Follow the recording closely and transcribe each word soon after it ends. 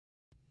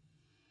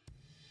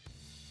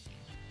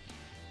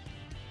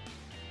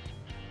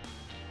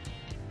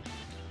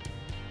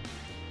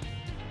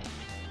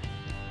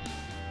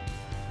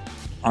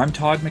I'm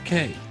Todd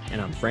McKay, And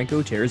I'm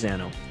Franco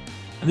Terrazzano.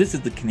 and this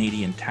is the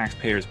Canadian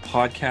Taxpayers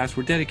Podcast.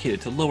 We're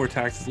dedicated to lower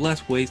taxes,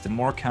 less waste, and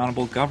more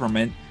accountable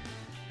government.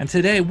 And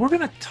today we're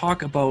going to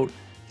talk about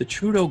the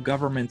Trudeau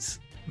government's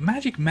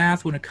magic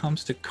math when it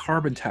comes to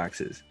carbon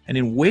taxes. And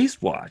in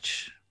Waste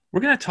Watch,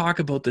 we're going to talk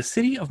about the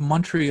city of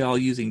Montreal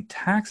using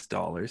tax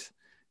dollars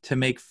to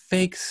make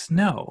fake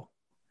snow.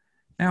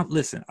 Now,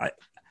 listen, I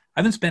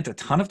haven't spent a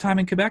ton of time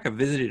in Quebec. I've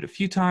visited a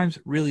few times,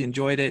 really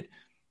enjoyed it.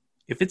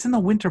 If it's in the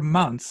winter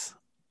months,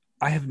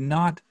 I have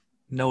not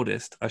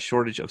noticed a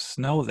shortage of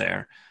snow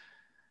there,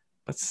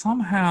 but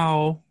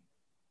somehow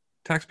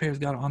taxpayers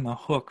got on the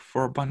hook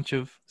for a bunch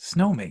of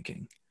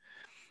snowmaking.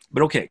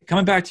 But okay,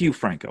 coming back to you,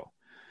 Franco.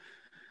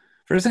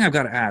 First thing I've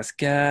got to ask,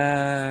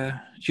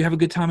 did you have a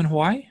good time in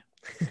Hawaii?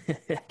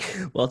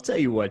 Well, I'll tell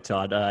you what,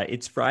 Todd.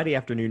 It's Friday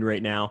afternoon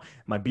right now.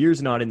 My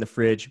beer's not in the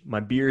fridge. My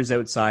beer's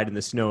outside in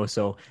the snow.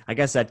 So I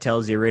guess that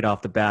tells you right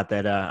off the bat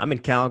that I'm in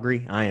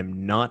Calgary. I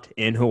am not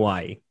in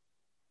Hawaii.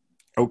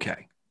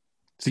 Okay.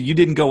 So you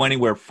didn't go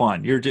anywhere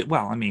fun. You're just,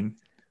 well, I mean,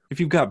 if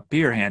you've got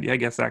beer handy, I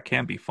guess that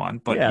can be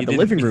fun. But yeah, you the didn't...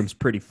 living room's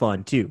pretty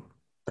fun too.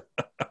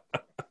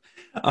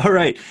 All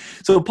right.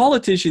 So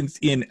politicians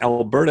in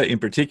Alberta in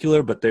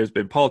particular, but there's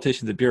been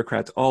politicians and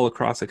bureaucrats all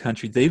across the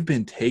country. They've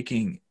been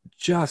taking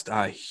just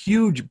a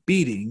huge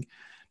beating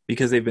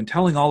because they've been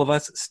telling all of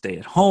us, stay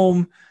at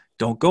home,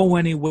 don't go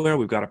anywhere.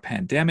 We've got a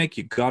pandemic.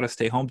 You got to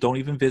stay home. Don't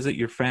even visit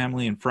your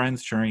family and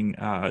friends during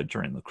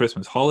the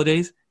Christmas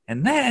holidays.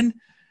 And then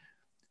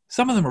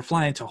some of them are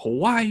flying to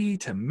Hawaii,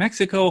 to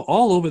Mexico,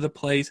 all over the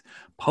place,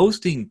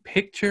 posting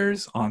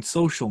pictures on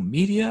social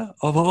media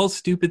of all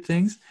stupid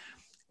things.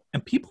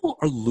 And people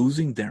are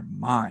losing their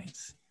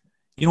minds.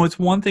 You know, it's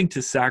one thing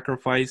to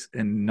sacrifice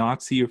and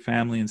not see your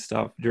family and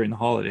stuff during the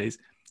holidays.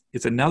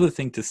 It's another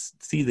thing to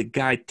see the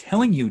guy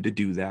telling you to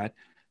do that,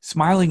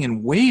 smiling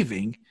and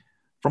waving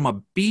from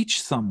a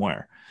beach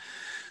somewhere.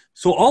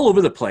 So all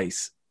over the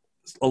place,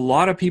 a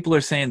lot of people are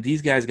saying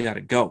these guys got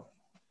to go.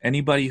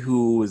 Anybody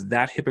who is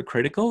that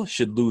hypocritical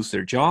should lose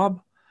their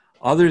job.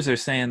 Others are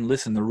saying,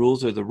 listen, the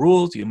rules are the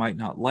rules. You might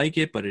not like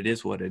it, but it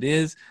is what it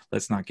is.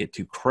 Let's not get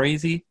too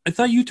crazy. I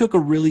thought you took a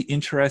really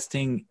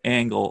interesting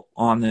angle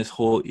on this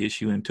whole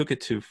issue and took it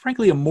to,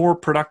 frankly, a more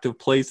productive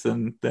place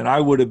than I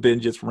would have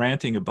been just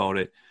ranting about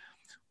it.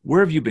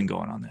 Where have you been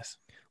going on this?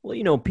 Well,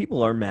 you know,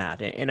 people are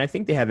mad, and I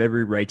think they have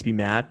every right to be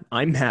mad.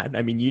 I'm mad.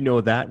 I mean, you know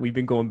that. We've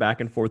been going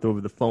back and forth over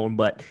the phone,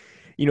 but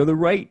you know, the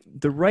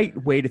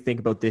right way to think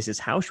about this is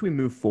how should we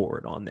move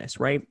forward on this,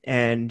 right?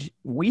 And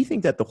we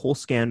think that the whole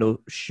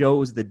scandal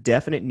shows the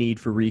definite need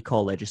for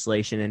recall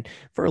legislation. And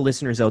for our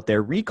listeners out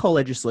there, recall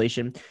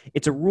legislation,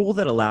 it's a rule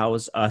that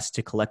allows us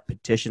to collect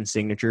petition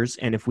signatures.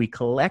 And if we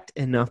collect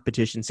enough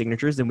petition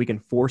signatures, then we can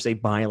force a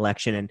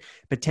by-election and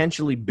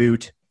potentially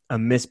boot a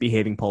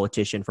misbehaving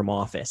politician from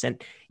office.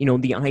 And, you know,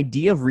 the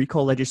idea of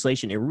recall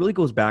legislation, it really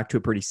goes back to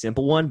a pretty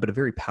simple one, but a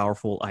very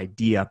powerful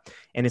idea.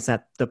 And it's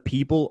that the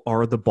people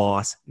are the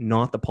boss,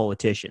 not the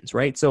politicians,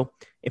 right? So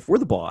if we're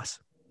the boss,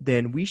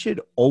 then we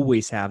should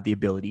always have the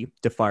ability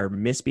to fire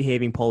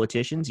misbehaving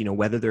politicians, you know,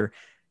 whether they're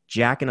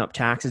jacking up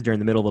taxes during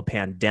the middle of a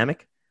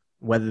pandemic,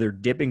 whether they're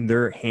dipping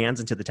their hands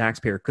into the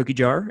taxpayer cookie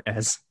jar,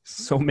 as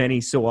so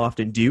many so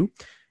often do,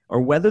 or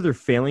whether they're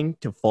failing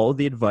to follow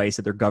the advice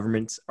that their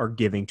governments are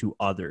giving to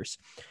others.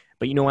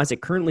 But, you know, as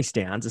it currently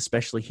stands,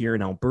 especially here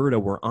in Alberta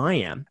where I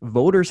am,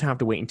 voters have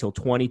to wait until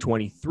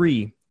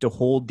 2023 to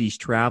hold these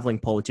traveling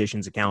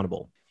politicians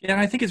accountable. Yeah,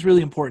 and I think it's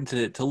really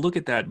important to look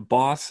at that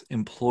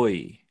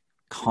boss-employee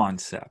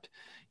concept.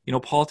 You know,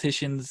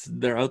 politicians,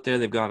 they're out there,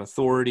 they've got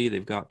authority,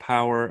 they've got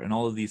power, and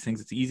all of these things.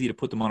 It's easy to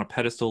put them on a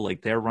pedestal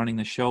like they're running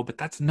the show, but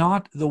that's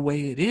not the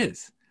way it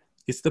is.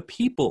 It's the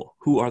people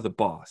who are the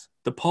boss.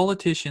 The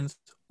politicians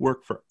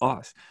work for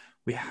us.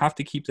 We have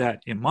to keep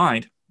that in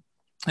mind.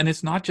 And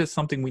it's not just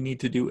something we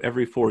need to do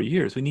every 4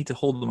 years. We need to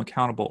hold them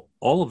accountable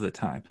all of the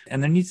time.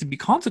 And there needs to be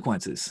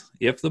consequences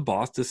if the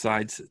boss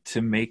decides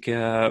to make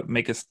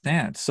a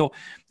stand. So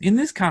in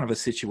this kind of a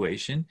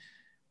situation,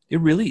 it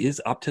really is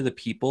up to the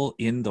people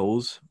in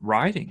those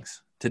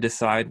ridings to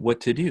decide what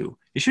to do.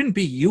 It shouldn't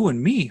be you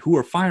and me who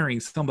are firing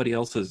somebody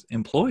else's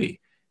employee.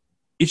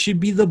 It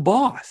should be the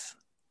boss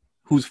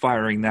who's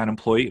firing that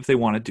employee if they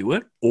want to do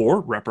it,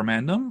 or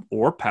reprimand them,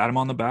 or pat them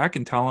on the back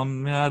and tell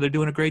them they're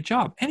doing a great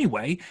job.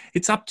 Anyway,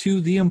 it's up to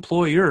the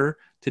employer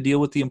to deal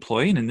with the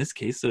employee, and in this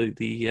case,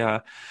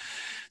 the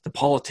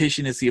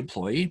politician is the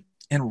employee.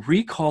 And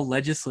recall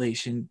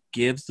legislation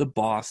gives the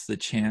boss the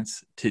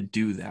chance to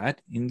do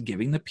that in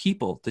giving the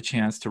people the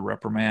chance to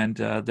reprimand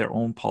their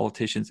own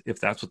politicians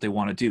if that's what they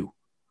want to do.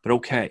 But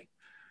okay,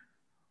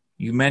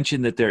 you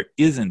mentioned that there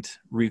isn't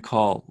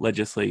recall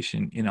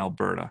legislation in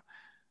Alberta.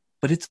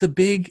 But it's the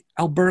big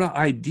Alberta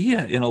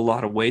idea in a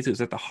lot of ways. It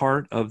was at the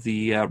heart of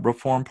the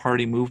Reform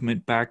Party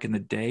movement back in the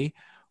day.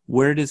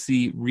 Where does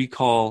the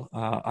recall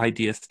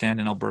idea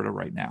stand in Alberta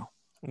right now?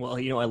 Well,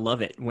 I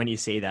love it when you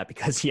say that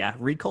because, yeah,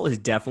 recall is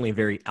definitely a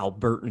very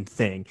Albertan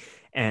thing.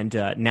 And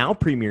now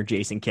Premier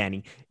Jason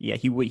Kenney, yeah,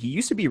 he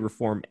used to be a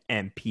Reform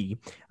MP.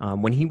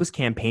 When he was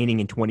campaigning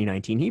in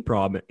 2019,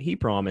 he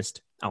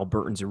promised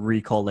Albertans a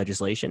recall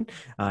legislation.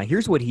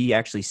 Here's what he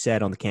actually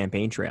said on the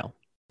campaign trail.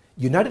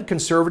 United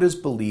Conservatives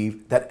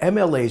believe that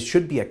MLAs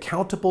should be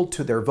accountable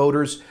to their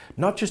voters,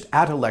 not just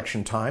at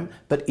election time,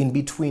 but in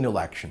between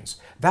elections.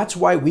 That's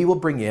why we will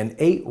bring in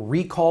a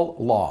recall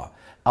law,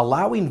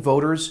 allowing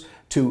voters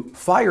to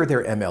fire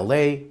their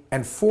MLA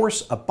and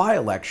force a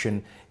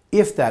by-election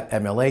if that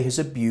MLA has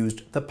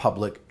abused the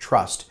public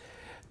trust.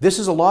 This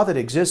is a law that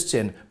exists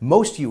in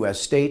most U.S.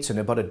 states and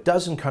about a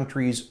dozen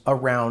countries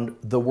around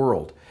the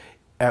world.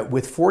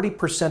 With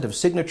 40% of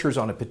signatures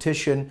on a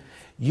petition,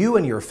 you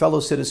and your fellow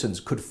citizens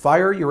could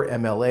fire your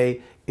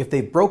MLA if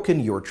they've broken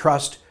your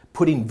trust,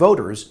 putting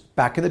voters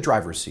back in the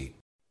driver's seat.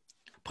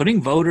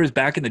 Putting voters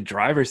back in the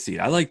driver's seat.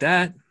 I like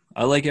that.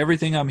 I like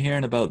everything I'm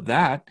hearing about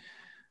that.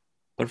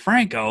 But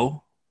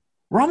Franco,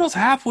 we're almost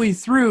halfway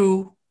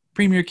through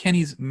Premier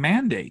Kenney's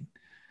mandate.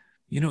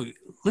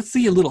 Let's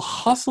see a little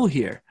hustle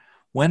here.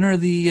 When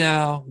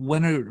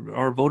are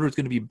our voters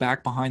going to be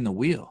back behind the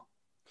wheel?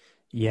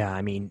 Yeah,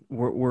 I mean,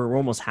 we're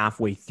almost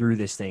halfway through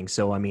this thing.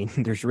 So, I mean,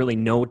 there's really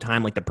no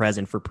time like the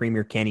present for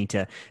Premier Kenney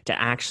to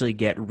actually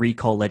get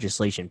recall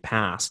legislation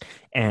passed.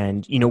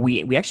 And,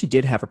 we actually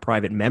did have a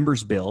private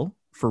member's bill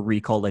for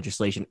recall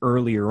legislation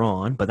earlier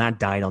on, but that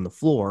died on the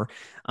floor.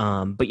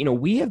 But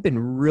we have been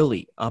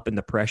really up in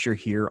the pressure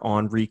here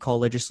on recall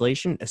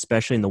legislation,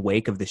 especially in the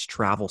wake of this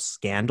travel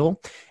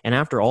scandal. And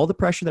after all the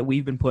pressure that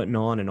we've been putting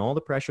on and all the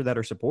pressure that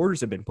our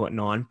supporters have been putting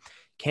on,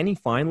 Kenney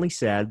finally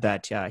said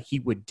that he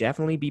would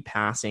definitely be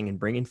passing and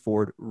bringing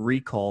forward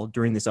recall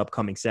during this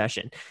upcoming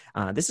session.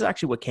 This is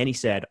actually what Kenney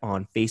said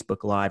on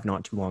Facebook Live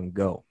not too long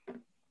ago.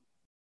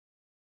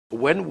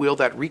 When will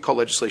that recall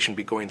legislation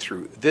be going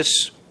through?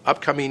 This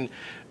upcoming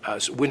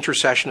winter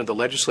session of the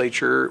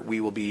legislature,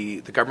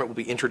 the government will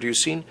be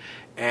introducing,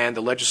 and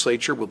the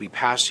legislature will be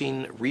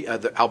passing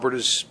the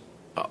Alberta's,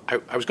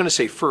 I was going to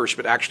say first,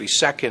 but actually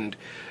second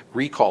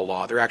recall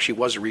law. There actually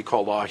was a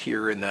recall law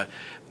here in the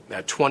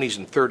 20s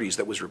and 30s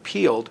that was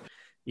repealed.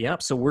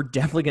 Yep. So we're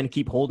definitely going to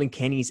keep holding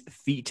Kenney's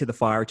feet to the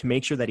fire to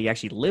make sure that he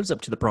actually lives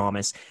up to the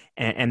promise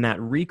and that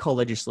recall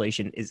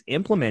legislation is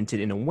implemented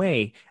in a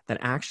way that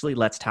actually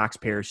lets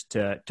taxpayers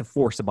to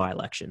force a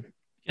by-election.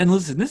 And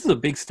listen, this is a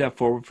big step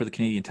forward for the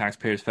Canadian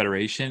Taxpayers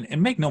Federation.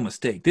 And make no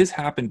mistake, this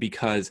happened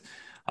because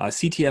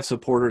CTF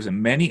supporters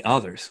and many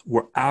others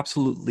were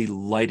absolutely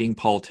lighting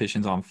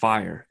politicians on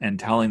fire and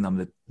telling them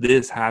that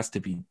this has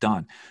to be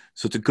done.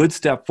 So it's a good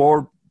step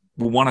forward.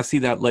 We want to see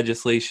that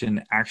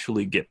legislation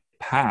actually get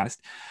passed.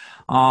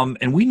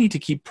 And we need to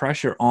keep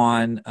pressure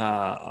on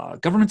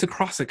governments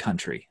across the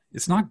country.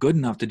 It's not good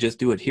enough to just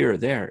do it here or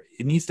there.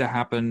 It needs to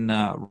happen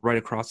right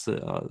across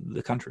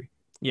the country.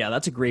 Yeah,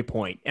 that's a great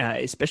point,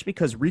 especially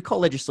because recall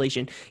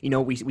legislation,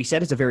 we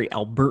said it's a very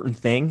Albertan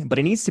thing, but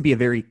it needs to be a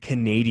very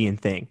Canadian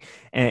thing.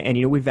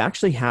 And we've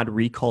actually had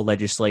recall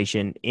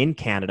legislation in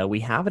Canada. We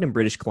have it in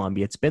British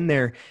Columbia. It's been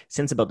there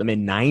since about the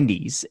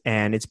mid-90s,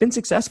 and it's been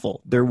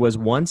successful. There was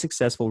one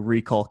successful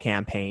recall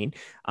campaign.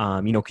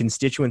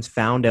 Constituents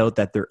found out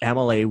that their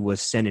MLA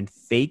was sending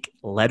fake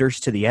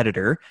letters to the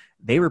editor.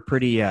 They were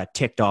pretty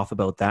ticked off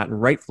about that,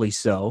 and rightfully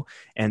so.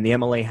 And the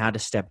MLA had to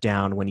step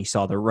down when he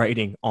saw the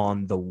writing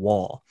on the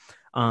wall.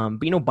 But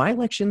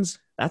by-elections,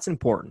 that's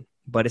important,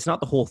 but it's not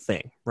the whole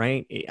thing,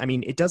 right? I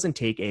mean, it doesn't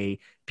take a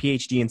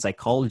PhD in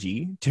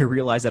psychology to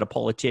realize that a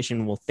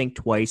politician will think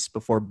twice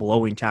before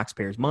blowing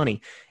taxpayers'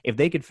 money if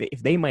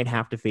they might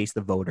have to face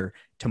the voter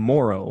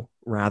tomorrow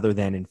rather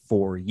than in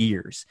 4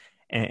 years.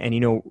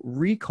 And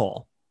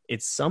recall,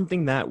 it's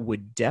something that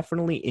would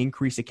definitely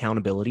increase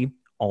accountability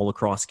all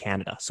across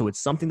Canada. So it's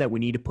something that we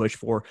need to push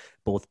for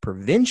both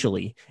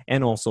provincially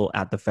and also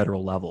at the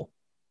federal level.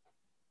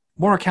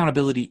 More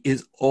accountability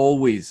is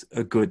always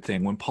a good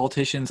thing. When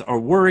politicians are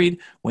worried,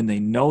 when they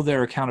know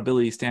their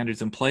accountability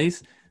standards in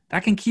place,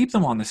 that can keep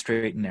them on the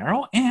straight and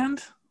narrow. And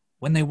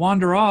when they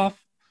wander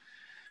off,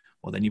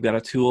 well, then you've got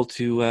a tool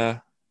to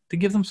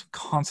give them some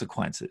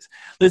consequences.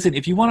 Listen,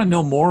 if you want to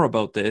know more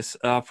about this,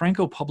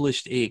 Franco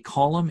published a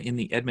column in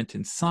the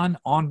Edmonton Sun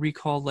on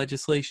recall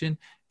legislation.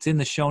 It's in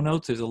the show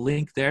notes. There's a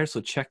link there, so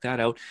check that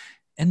out.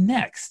 And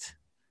next,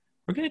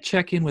 we're going to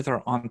check in with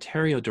our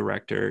Ontario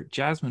director,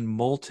 Jasmine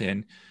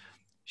Moulton.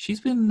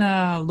 She's been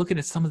looking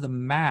at some of the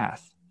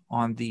math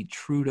on the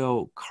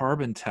Trudeau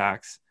carbon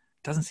tax.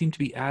 Doesn't seem to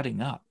be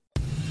adding up.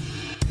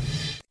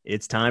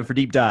 It's time for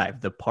Deep Dive,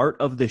 the part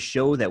of the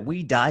show that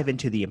we dive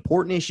into the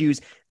important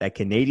issues that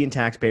Canadian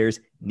taxpayers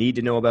need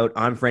to know about.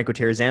 I'm Franco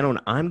Terrazzano, and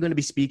I'm going to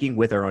be speaking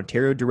with our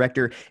Ontario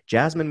director,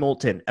 Jasmine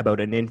Moulton, about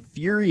an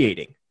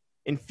infuriating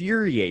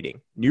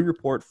new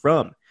report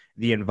from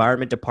the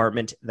Environment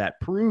Department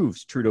that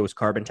proves Trudeau's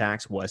carbon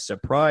tax was,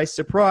 surprise,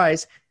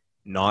 surprise,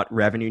 not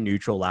revenue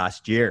neutral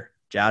last year.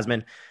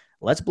 Jasmine,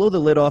 let's blow the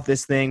lid off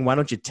this thing. Why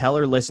don't you tell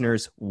our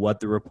listeners what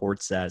the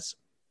report says?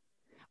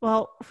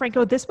 Well,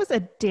 Franco, this was a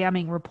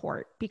damning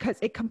report because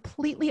it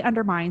completely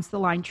undermines the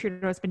line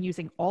Trudeau has been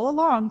using all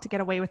along to get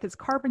away with his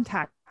carbon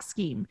tax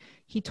scheme.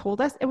 He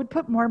told us it would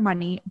put more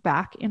money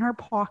back in our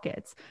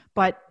pockets.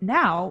 But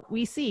now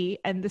we see,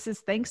 and this is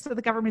thanks to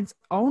the government's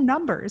own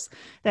numbers,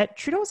 that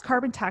Trudeau's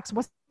carbon tax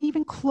wasn't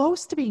even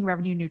close to being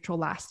revenue neutral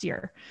last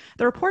year.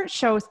 The report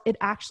shows it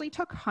actually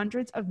took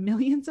hundreds of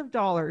millions of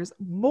dollars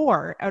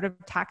more out of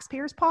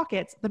taxpayers'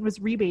 pockets than was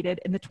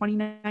rebated in the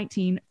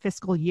 2019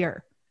 fiscal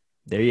year.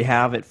 There you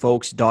have it,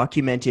 folks.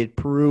 Documented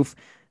proof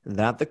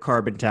that the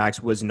carbon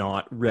tax was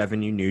not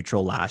revenue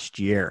neutral last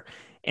year.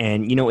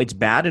 And, you know, it's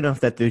bad enough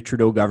that the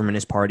Trudeau government,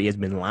 his party, has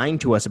been lying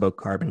to us about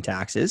carbon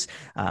taxes.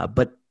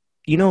 But,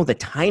 you know, the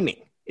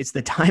timing. It's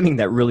the timing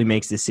that really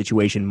makes this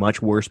situation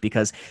much worse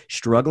because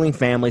struggling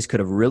families could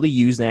have really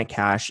used that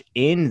cash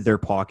in their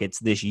pockets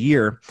this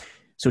year.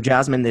 So,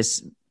 Jasmine,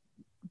 this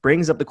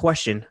brings up the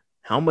question,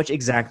 how much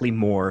exactly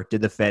more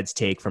did the feds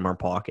take from our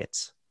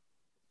pockets?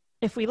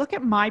 If we look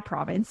at my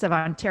province of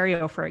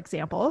Ontario, for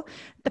example,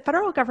 the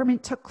federal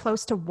government took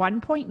close to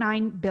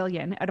 $1.9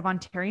 billion out of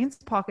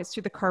Ontarians' pockets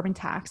through the carbon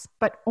tax,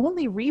 but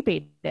only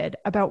rebated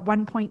about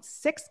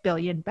 $1.6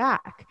 billion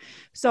back.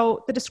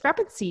 So the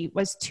discrepancy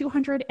was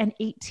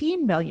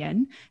 $218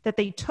 million that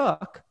they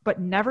took,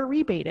 but never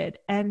rebated.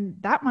 And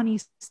that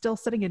money's still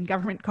sitting in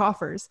government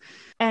coffers.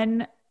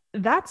 And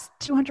that's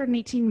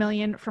 $218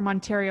 million from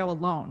Ontario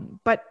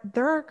alone. But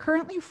there are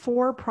currently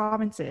 4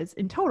 provinces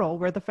in total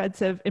where the feds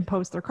have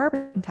imposed their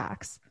carbon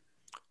tax.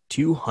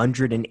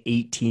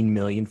 $218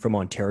 million from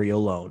Ontario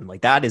alone.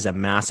 Like, that is a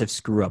massive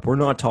screw up. We're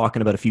not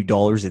talking about a few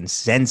dollars and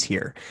cents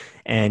here.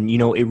 And, you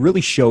know, it really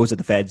shows that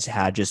the feds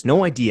had just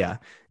no idea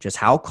just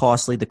how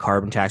costly the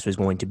carbon tax was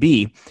going to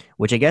be,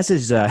 which I guess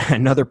is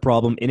another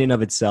problem in and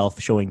of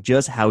itself, showing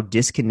just how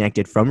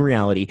disconnected from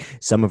reality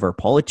some of our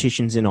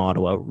politicians in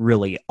Ottawa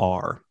really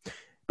are.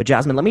 But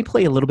Jasmine, let me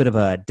play a little bit of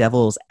a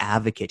devil's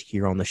advocate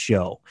here on the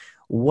show.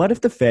 What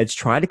if the feds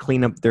try to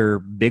clean up their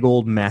big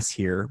old mess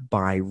here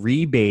by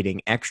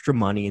rebating extra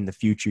money in the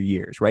future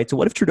years, right? So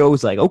what if Trudeau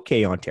was like,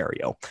 okay,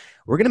 Ontario,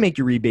 we're going to make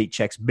your rebate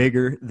checks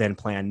bigger than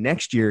planned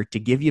next year to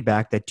give you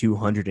back that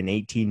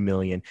 $218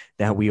 million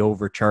that we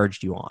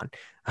overcharged you on.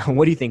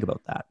 What do you think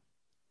about that?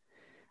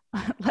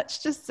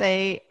 Let's just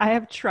say I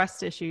have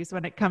trust issues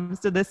when it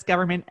comes to this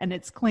government and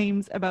its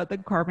claims about the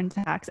carbon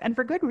tax, and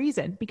for good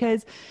reason,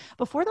 because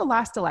before the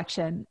last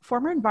election,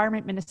 former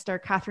Environment Minister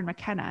Catherine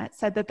McKenna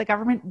said that the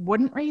government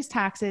wouldn't raise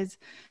taxes,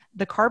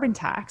 the carbon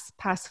tax,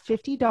 past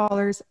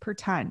 $50 per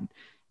ton.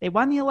 They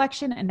won the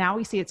election, and now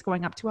we see it's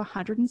going up to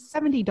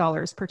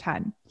 $170 per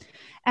ton.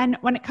 And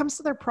when it comes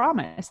to their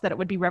promise that it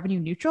would be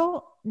revenue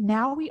neutral,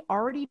 now we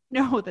already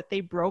know that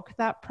they broke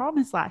that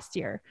promise last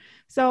year.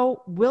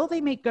 So will they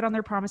make good on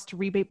their promise to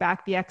rebate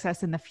back the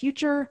excess in the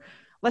future?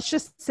 Let's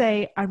just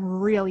say I'm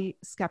really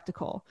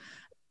skeptical.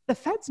 The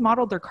feds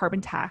modeled their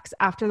carbon tax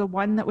after the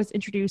one that was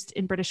introduced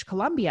in British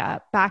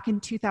Columbia back in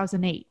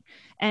 2008.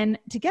 And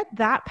to get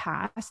that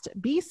passed,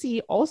 BC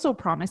also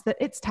promised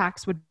that its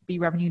tax would be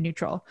revenue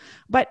neutral.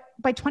 But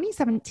by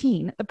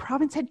 2017, the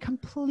province had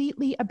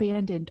completely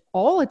abandoned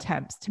all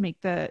attempts to make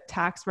the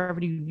tax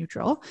revenue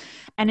neutral.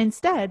 And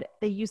instead,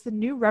 they used the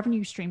new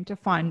revenue stream to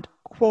fund,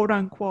 quote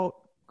unquote,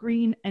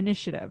 green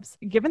initiatives.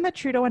 Given that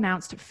Trudeau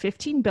announced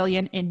 $15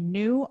 billion in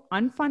new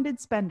unfunded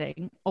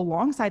spending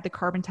alongside the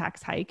carbon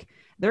tax hike,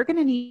 they're going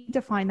to need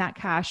to find that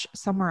cash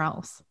somewhere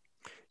else.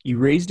 You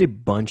raised a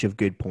bunch of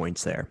good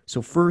points there.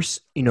 So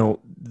first, you know,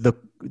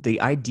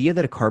 the idea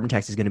that a carbon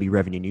tax is going to be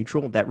revenue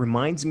neutral, that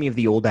reminds me of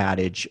the old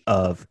adage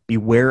of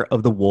beware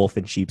of the wolf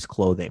in sheep's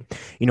clothing.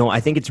 You know, I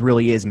think it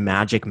really is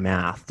magic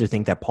math to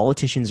think that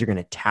politicians are going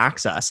to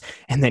tax us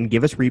and then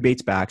give us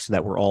rebates back so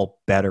that we're all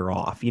better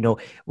off. You know,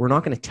 we're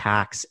not going to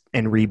tax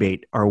and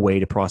rebate our way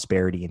to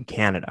prosperity in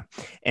Canada.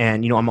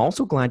 And, you know, I'm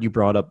also glad you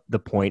brought up the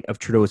point of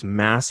Trudeau's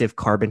massive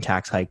carbon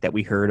tax hike that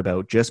we heard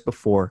about just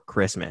before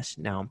Christmas.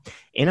 Now,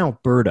 in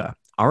Alberta,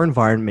 our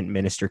environment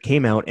minister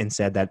came out and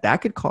said that that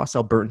could cost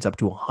Albertans up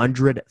to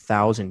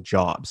 100,000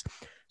 jobs.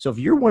 So if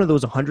you're one of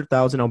those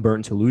 100,000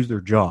 Albertans who lose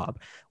their job,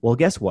 well,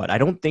 guess what? I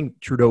don't think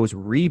Trudeau's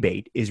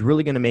rebate is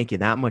really going to make you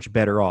that much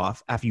better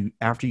off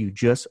after you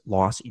just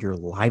lost your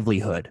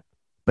livelihood.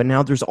 But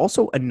now there's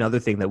also another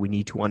thing that we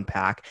need to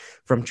unpack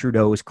from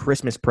Trudeau's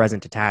Christmas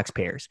present to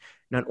taxpayers.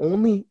 Not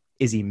only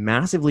is he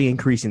massively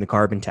increasing the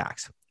carbon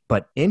tax,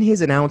 but in his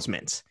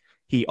announcements,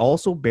 he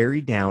also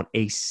buried down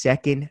a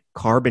second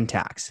carbon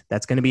tax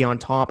that's going to be on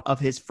top of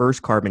his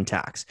first carbon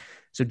tax.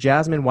 So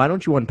Jasmine, why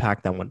don't you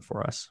unpack that one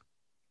for us?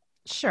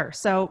 Sure.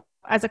 So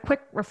as a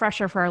quick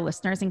refresher for our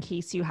listeners, in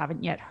case you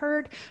haven't yet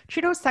heard,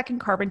 Trudeau's second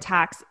carbon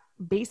tax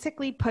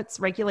basically puts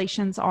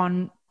regulations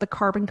on the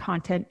carbon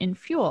content in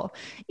fuel.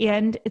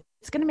 And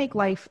it's going to make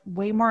life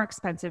way more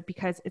expensive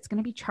because it's going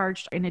to be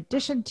charged in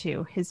addition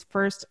to his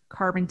first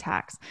carbon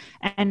tax.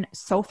 And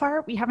so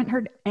far, we haven't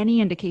heard any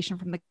indication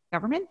from the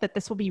government that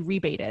this will be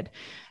rebated.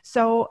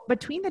 So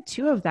between the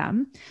two of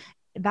them,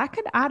 that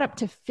could add up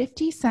to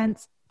 50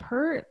 cents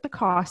per the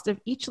cost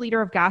of each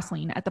liter of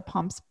gasoline at the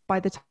pumps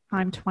by the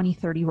time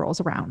 2030 rolls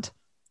around.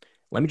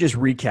 Let me just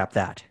recap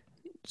that.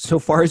 so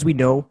far as we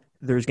know,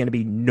 there's going to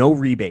be no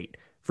rebate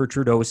for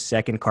Trudeau's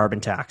second carbon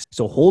tax.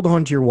 So hold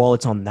on to your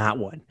wallets on that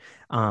one.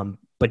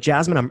 But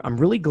Jasmine, I'm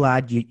really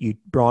glad you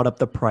brought up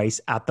the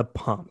price at the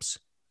pumps,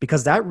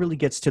 because that really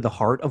gets to the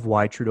heart of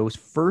why Trudeau's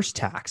first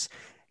tax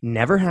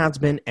never has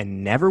been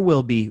and never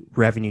will be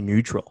revenue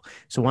neutral.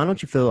 So why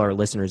don't you fill our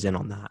listeners in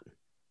on that?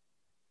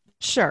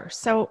 Sure.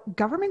 So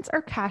governments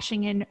are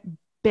cashing in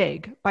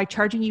big by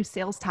charging you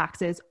sales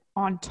taxes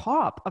on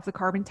top of the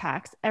carbon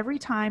tax every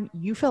time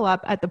you fill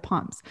up at the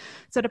pumps.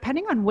 So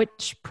depending on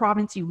which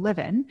province you live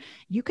in,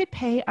 you could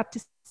pay up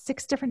to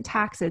 6 different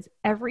taxes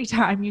every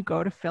time you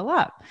go to fill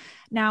up.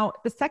 Now,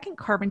 the second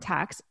carbon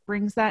tax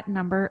brings that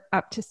number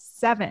up to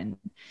 7.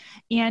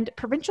 And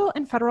provincial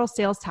and federal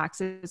sales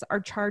taxes are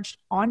charged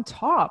on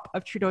top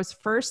of Trudeau's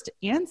first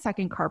and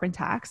second carbon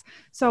tax.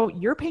 So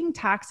you're paying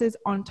taxes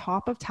on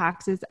top of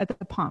taxes at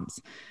the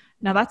pumps.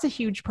 Now, that's a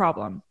huge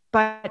problem,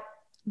 but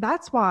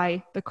that's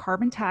why the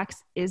carbon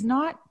tax is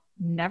not,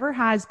 never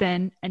has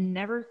been, and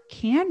never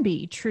can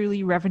be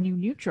truly revenue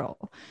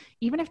neutral.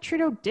 Even if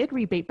Trudeau did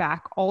rebate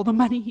back all the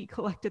money he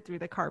collected through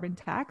the carbon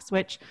tax,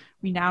 which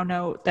we now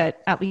know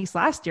that at least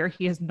last year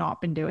he has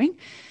not been doing,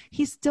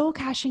 he's still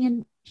cashing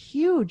in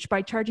huge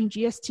by charging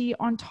GST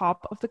on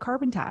top of the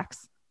carbon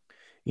tax.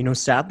 You know,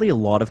 sadly, a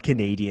lot of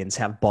Canadians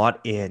have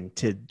bought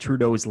into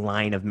Trudeau's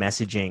line of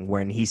messaging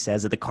when he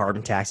says that the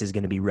carbon tax is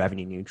going to be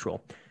revenue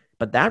neutral.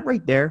 But that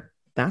right there,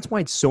 that's why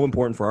it's so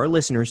important for our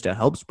listeners to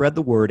help spread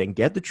the word and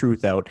get the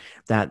truth out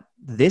that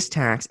this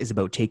tax is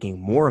about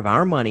taking more of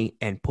our money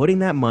and putting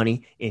that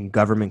money in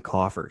government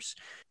coffers.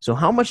 So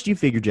how much do you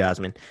figure,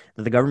 Jasmine,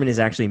 that the government is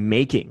actually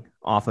making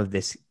off of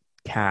this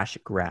cash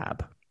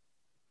grab?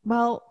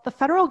 Well, the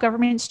federal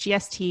government's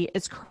GST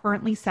is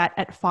currently set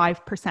at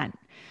 5%.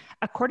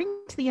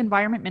 According to the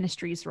Environment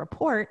Ministry's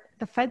report,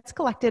 the feds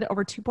collected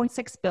over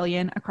 $2.6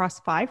 billion across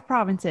 5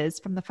 provinces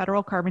from the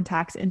federal carbon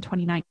tax in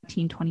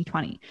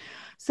 2019-2020.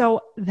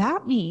 So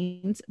that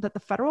means that the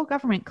federal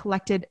government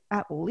collected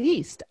at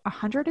least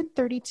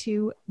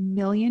 $132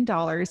 million in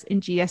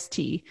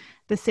GST,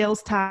 the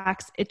sales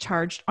tax it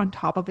charged on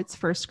top of its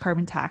first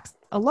carbon tax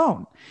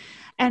alone.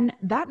 And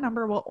that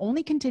number will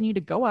only continue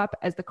to go up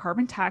as the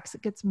carbon tax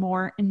gets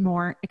more and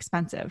more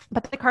expensive.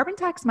 But the carbon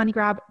tax money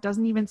grab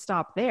doesn't even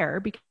stop there,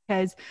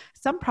 because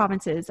some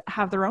provinces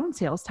have their own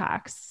sales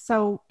tax.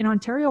 So in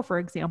Ontario, for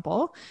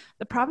example,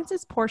 the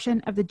province's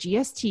portion of the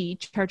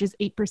GST charges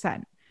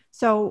 8%.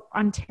 So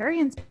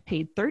Ontarians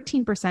paid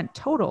 13%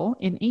 total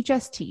in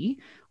HST,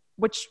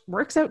 which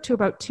works out to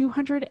about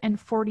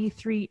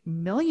 $243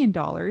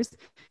 million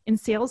in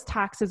sales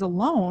taxes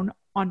alone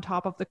on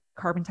top of the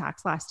carbon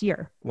tax last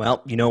year.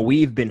 Well, you know,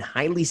 we've been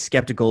highly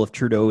skeptical of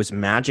Trudeau's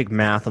magic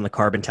math on the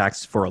carbon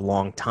tax for a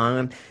long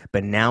time,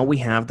 but now we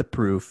have the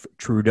proof.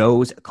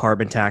 Trudeau's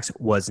carbon tax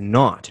was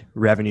not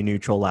revenue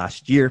neutral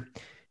last year.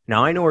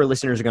 Now, I know our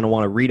listeners are going to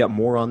want to read up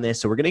more on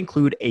this, so we're going to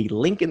include a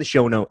link in the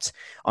show notes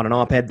on an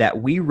op-ed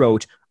that we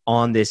wrote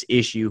on this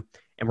issue.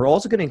 And we're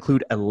also going to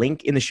include a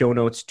link in the show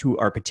notes to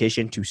our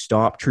petition to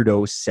stop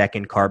Trudeau's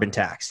second carbon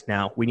tax.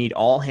 Now, we need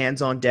all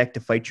hands on deck to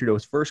fight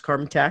Trudeau's first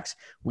carbon tax.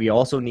 We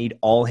also need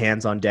all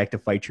hands on deck to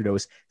fight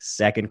Trudeau's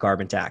second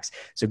carbon tax.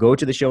 So go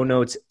to the show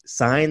notes,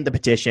 sign the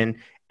petition,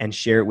 and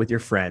share it with your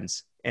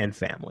friends and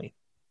family.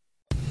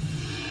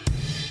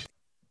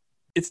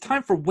 It's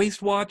time for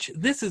Waste Watch.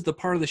 This is the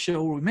part of the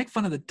show where we make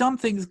fun of the dumb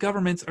things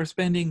governments are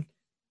spending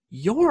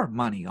your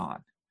money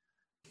on.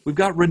 We've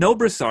got Renaud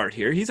Bressard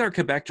here. He's our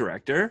Quebec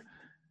director.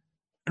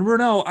 And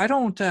Renaud, I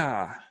don't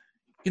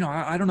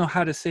know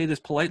how to say this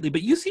politely,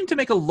 but you seem to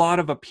make a lot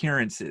of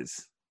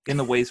appearances in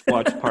the Waste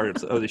Watch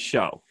parts of the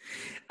show.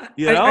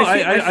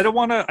 I don't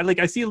want to,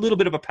 I see a little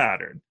bit of a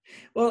pattern.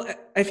 Well,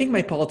 I think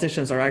my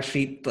politicians are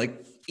actually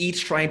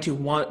each trying to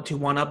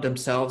one up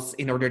themselves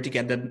in order to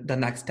get the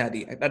next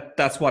teddy.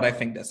 That's what I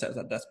think this is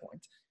at this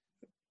point.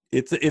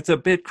 It's a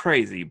bit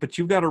crazy, but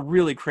you've got a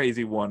really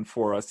crazy one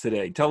for us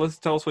today. Tell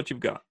us what you've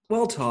got.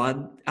 Well,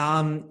 Todd,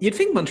 you'd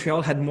think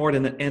Montreal had more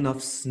than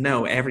enough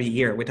snow every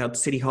year without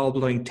City Hall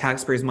blowing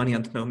taxpayers' money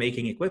on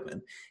snow-making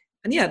equipment.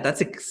 And yeah,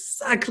 that's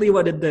exactly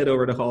what it did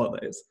over the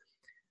holidays.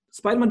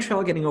 Despite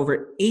Montreal getting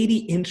over 80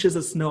 inches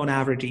of snow on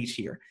average each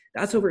year,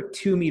 that's over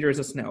 2 meters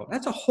of snow.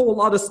 That's a whole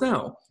lot of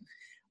snow.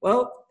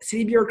 Well,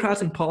 city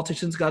bureaucrats and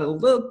politicians got a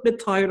little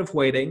bit tired of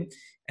waiting,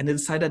 and they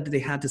decided that they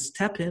had to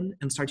step in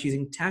and start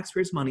using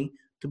taxpayers' money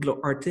to blow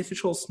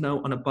artificial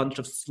snow on a bunch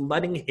of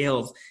sledding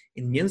hills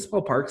in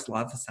municipal parks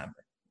last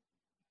December.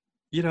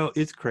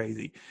 It's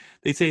crazy.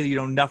 They say,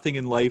 nothing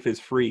in life is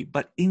free.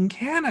 But in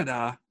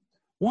Canada,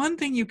 one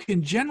thing you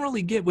can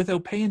generally get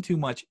without paying too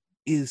much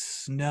is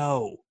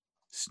snow.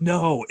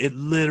 Snow. It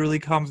literally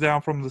comes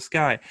down from the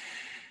sky.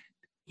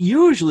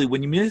 Usually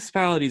when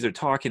municipalities are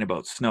talking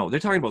about snow,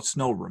 they're talking about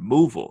snow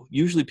removal.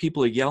 Usually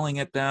people are yelling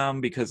at them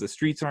because the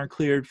streets aren't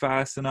cleared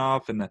fast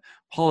enough, and the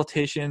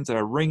politicians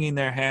are wringing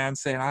their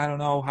hands saying, I don't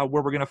know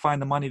where we're going to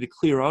find the money to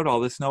clear out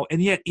all this snow.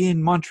 And yet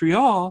in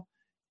Montreal,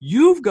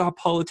 you've got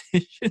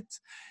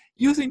politicians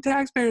using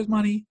taxpayers'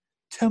 money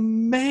to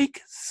make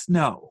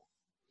snow.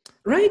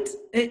 Right?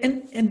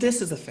 And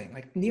this is the thing.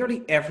 Like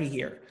nearly every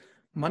year,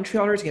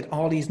 Montrealers get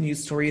all these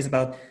news stories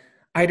about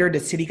either the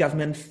city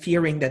government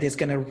fearing that it's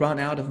going to run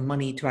out of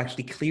money to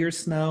actually clear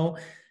snow,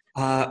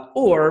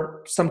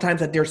 or sometimes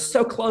that they're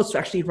so close to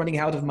actually running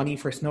out of money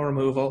for snow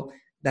removal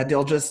that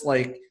they'll just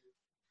like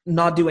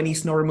not do any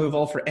snow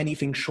removal for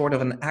anything short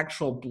of an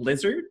actual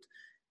blizzard.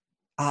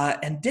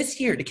 And this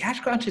year, the cash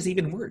crunch is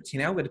even worse.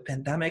 With the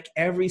pandemic,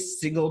 every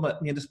single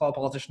municipal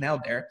politician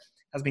out there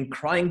has been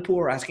crying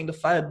poor, asking the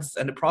feds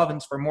and the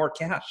province for more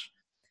cash.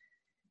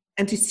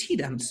 And to see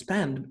them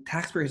spend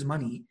taxpayers'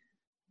 money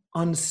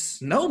on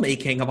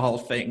snowmaking, of all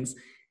things,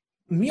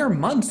 mere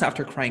months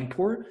after crying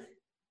poor,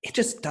 it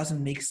just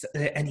doesn't make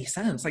any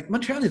sense. Like,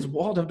 Montreal is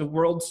one of the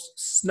world's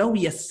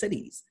snowiest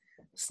cities.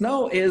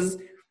 Snow is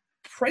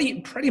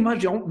pretty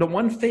much the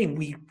one thing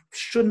we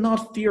should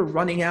not fear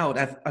running out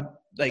at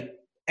like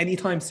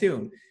anytime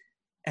soon.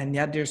 And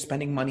yet they're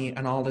spending money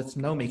on all this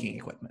snowmaking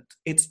equipment.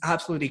 It's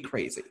absolutely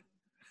crazy.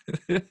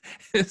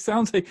 It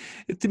sounds like,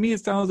 to me,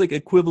 it sounds like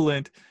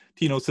equivalent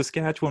to,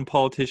 Saskatchewan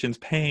politicians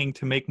paying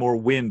to make more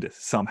wind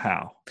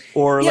somehow,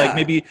 or like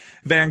maybe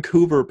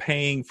Vancouver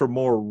paying for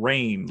more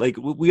rain. Like,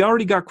 we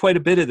already got quite a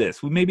bit of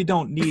this. We maybe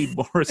don't need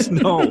more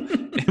snow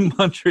in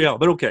Montreal,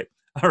 but okay.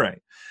 All right.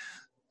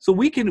 So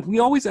we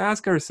always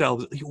ask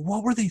ourselves,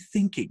 what were they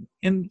thinking?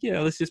 And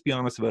let's just be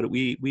honest about it.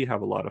 We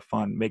have a lot of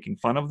fun making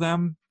fun of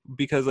them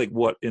because, like,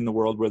 what in the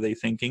world were they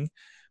thinking?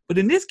 But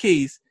in this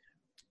case,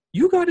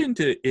 you got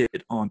into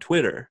it on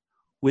Twitter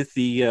with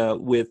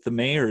the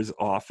mayor's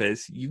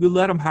office. You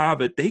let them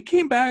have it. They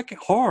came back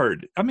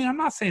hard. I mean, I'm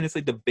not saying it's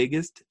like the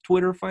biggest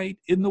Twitter fight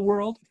in the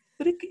world,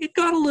 but it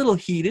got a little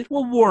heated.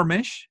 Well,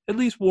 warmish, at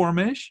least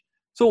warmish.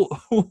 So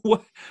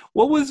what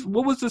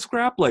was the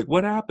scrap like?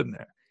 What happened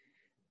there?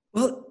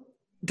 Well,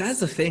 that's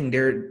the thing.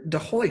 The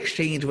whole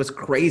exchange was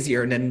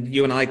crazier than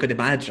you and I could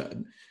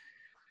imagine.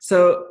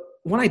 So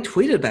when I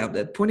tweeted about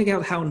it, pointing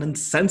out how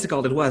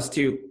nonsensical it was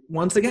to,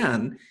 once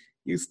again,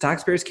 use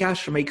taxpayers'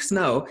 cash to make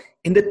snow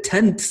in the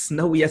 10th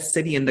snowiest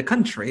city in the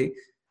country,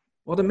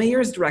 well, the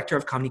mayor's director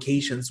of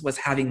communications was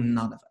having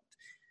none of it.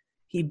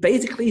 He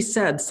basically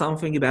said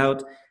something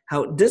about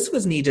how this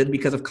was needed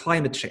because of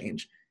climate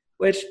change,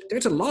 which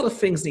there's a lot of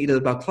things needed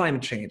about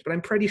climate change, but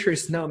I'm pretty sure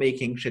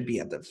snowmaking should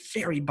be at the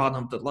very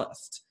bottom of the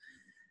list.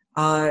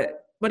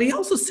 But he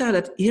also said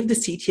that if the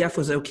CTF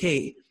was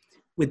okay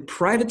with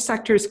private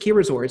sector ski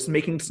resorts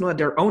making snow at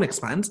their own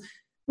expense,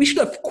 we should,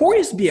 of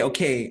course, be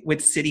okay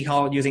with City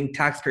Hall using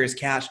taxpayers'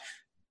 cash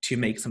to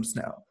make some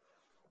snow.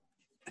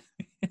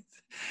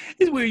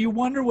 It's where you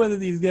wonder whether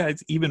these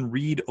guys even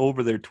read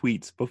over their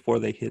tweets before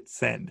they hit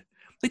send.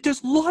 Like,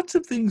 there's lots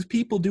of things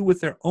people do with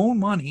their own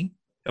money,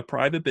 a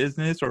private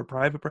business or a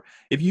private.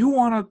 If you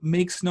want to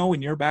make snow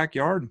in your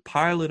backyard and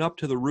pile it up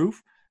to the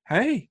roof,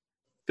 hey,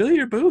 fill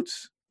your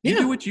boots. You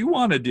do what you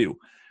want to do.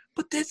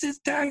 But this is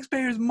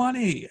taxpayers'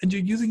 money, and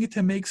you're using it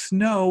to make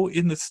snow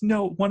in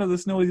one of the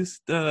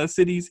snowiest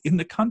cities in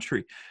the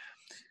country.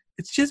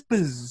 It's just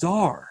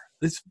bizarre.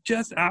 It's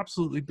just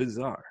absolutely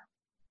bizarre.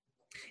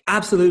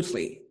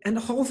 Absolutely. And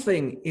the whole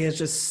thing is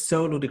just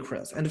so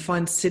ludicrous. And to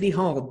find City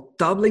Hall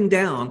doubling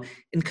down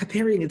and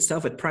comparing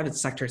itself with private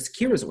sector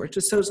ski resorts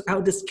just shows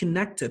how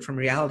disconnected from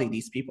reality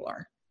these people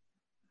are.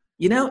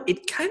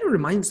 It kind of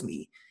reminds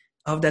me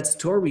of that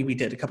story we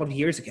did a couple of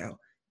years ago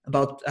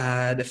about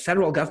the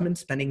federal government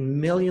spending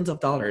millions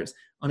of dollars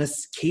on a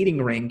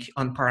skating rink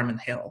on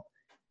Parliament Hill.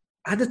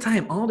 At the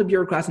time, all the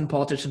bureaucrats and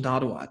politicians in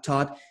Ottawa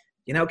thought,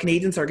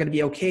 Canadians are going to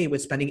be okay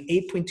with spending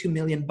 $8.2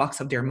 million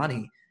of their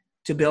money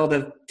to build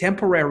a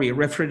temporary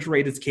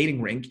refrigerated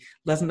skating rink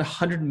less than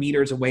 100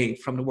 meters away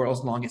from the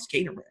world's longest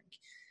skating rink.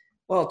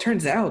 Well, it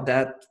turns out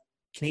that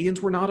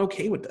Canadians were not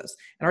okay with this,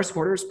 and our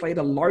supporters played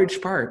a large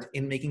part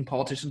in making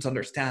politicians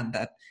understand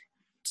that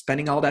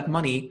spending all that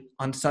money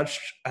on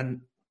such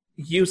an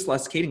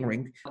useless skating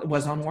rink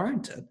was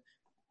unwarranted.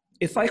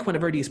 It's like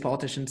whenever these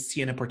politicians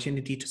see an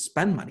opportunity to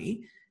spend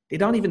money, they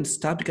don't even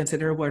stop to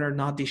consider whether or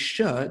not they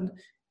should,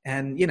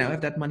 and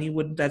if that money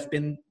would have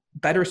been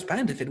better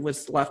spent if it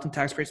was left in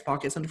taxpayers'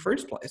 pockets in the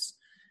first place.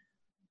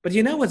 But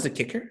what's the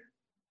kicker?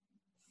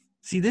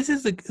 See,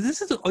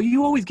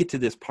 you always get to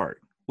this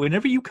part.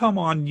 Whenever you come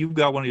on, you've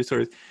got one of your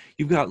stories.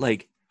 You've got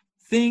like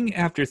thing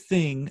after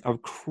thing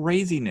of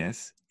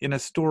craziness in a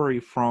story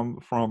from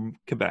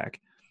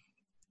Quebec.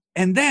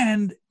 And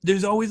then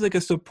there's always like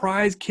a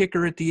surprise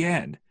kicker at the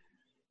end.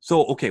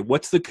 So, okay,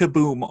 what's the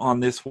kaboom on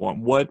this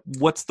one?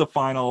 What's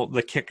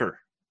the kicker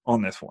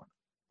on this one?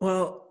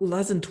 Well,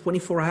 less than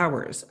 24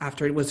 hours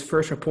after it was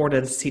first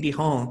reported City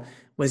Hall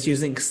was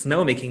using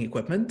snowmaking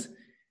equipment,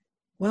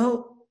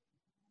 well,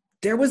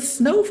 there was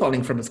snow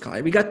falling from the sky.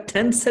 We got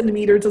 10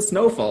 centimeters of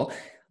snowfall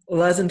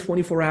less than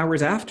 24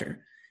 hours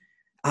after.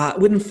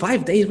 Within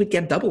 5 days, we'd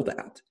get double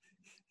that.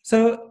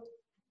 So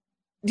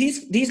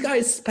these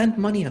guys spent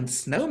money on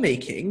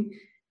snowmaking,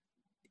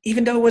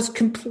 even though it was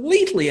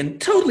completely and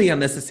totally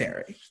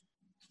unnecessary.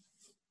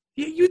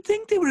 You'd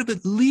think they would have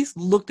at least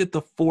looked at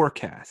the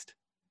forecast.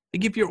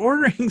 Like, if you're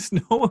ordering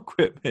snow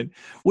equipment,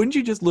 wouldn't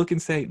you just look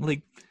and say,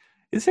 like,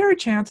 Is there a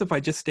chance if I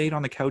just stayed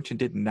on the couch and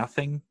did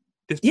nothing,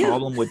 this Yeah.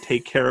 problem would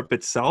take care of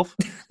itself?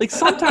 Like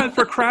sometimes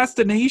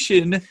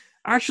procrastination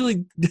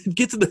actually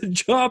gets the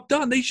job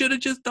done. They should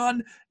have just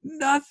done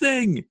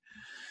nothing.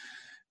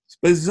 It's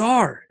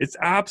bizarre. It's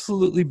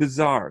absolutely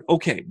bizarre.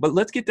 Okay, but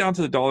let's get down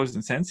to the dollars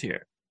and cents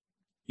here.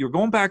 You're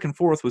going back and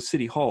forth with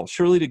City Hall.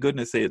 Surely to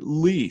goodness they at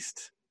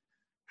least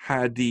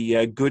had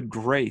the good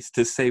grace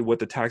to say what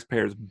the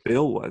taxpayers'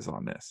 bill was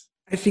on this.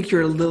 I think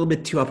you're a little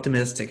bit too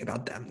optimistic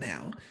about them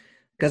now.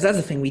 Because that's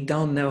the thing, we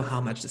don't know how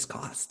much this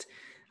cost.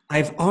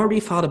 I've already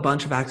filed a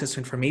bunch of access to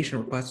information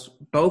requests,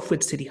 both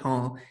with City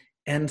Hall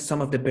and some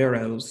of the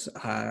boroughs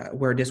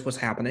where this was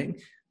happening,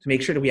 to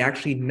make sure that we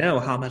actually know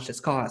how much this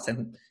costs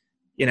and,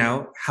 you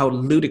know, how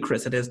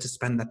ludicrous it is to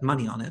spend that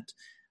money on it.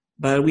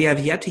 But we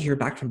have yet to hear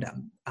back from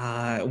them.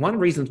 One of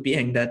the reasons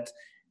being that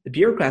the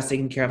bureaucrats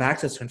taking care of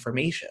access to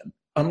information,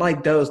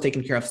 unlike those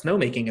taking care of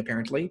snowmaking,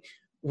 apparently,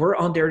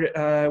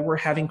 we're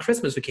having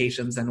Christmas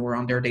vacations and we're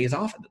on their days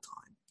off at the time.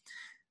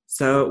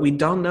 So we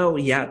don't know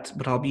yet,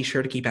 but I'll be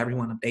sure to keep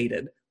everyone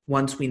updated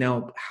once we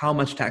know how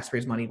much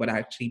taxpayers' money would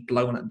actually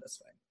blown on this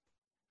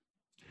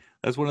thing.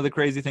 That's one of the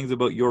crazy things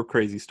about your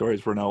crazy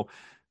stories, Renaud.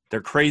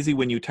 They're crazy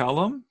when you tell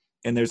them,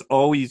 and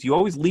you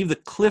always leave the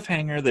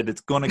cliffhanger that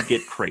it's going to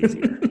get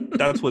crazier.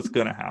 That's what's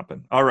going to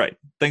happen. All right.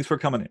 Thanks for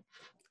coming in.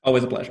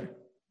 Always a pleasure.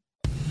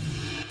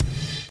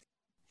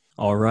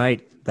 All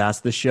right.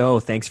 That's the show.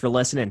 Thanks for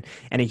listening.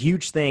 And a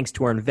huge thanks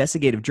to our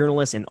investigative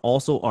journalist and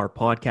also our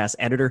podcast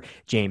editor,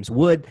 James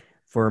Wood,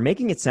 for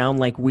making it sound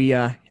like we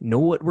know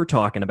what we're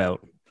talking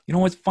about. You know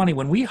what's funny?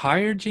 When we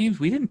hired James,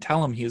 we didn't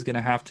tell him he was going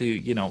to have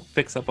to,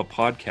 fix up a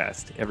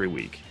podcast every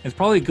week. It's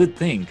probably a good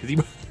thing because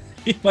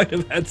he might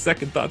have had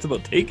second thoughts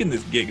about taking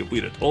this gig if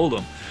we'd have told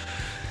him.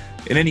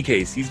 In any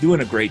case, he's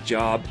doing a great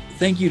job.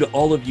 Thank you to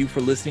all of you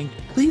for listening.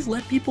 Please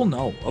let people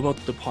know about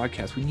the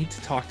podcast. We need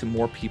to talk to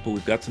more people.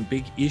 We've got some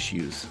big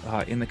issues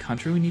in the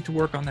country. We need to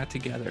work on that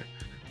together.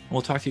 And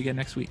we'll talk to you again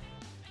next week.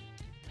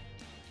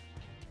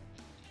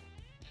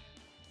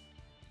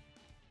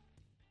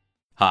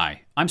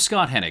 Hi, I'm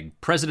Scott Hennig,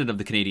 President of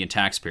the Canadian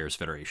Taxpayers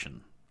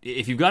Federation.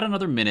 If you've got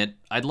another minute,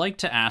 I'd like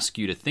to ask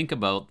you to think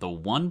about the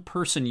one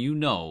person you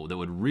know that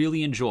would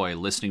really enjoy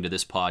listening to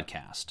this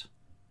podcast.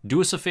 Do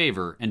us a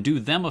favor and do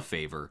them a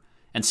favor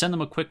and send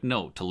them a quick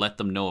note to let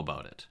them know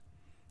about it.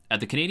 At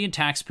the Canadian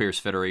Taxpayers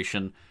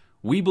Federation,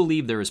 we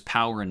believe there is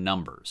power in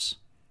numbers.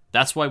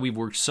 That's why we've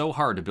worked so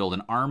hard to build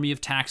an army of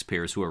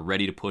taxpayers who are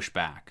ready to push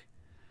back.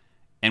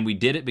 And we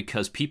did it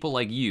because people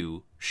like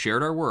you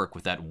shared our work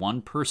with that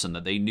one person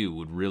that they knew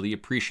would really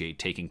appreciate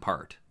taking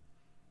part.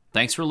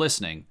 Thanks for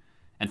listening,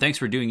 and thanks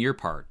for doing your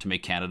part to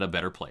make Canada a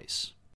better place.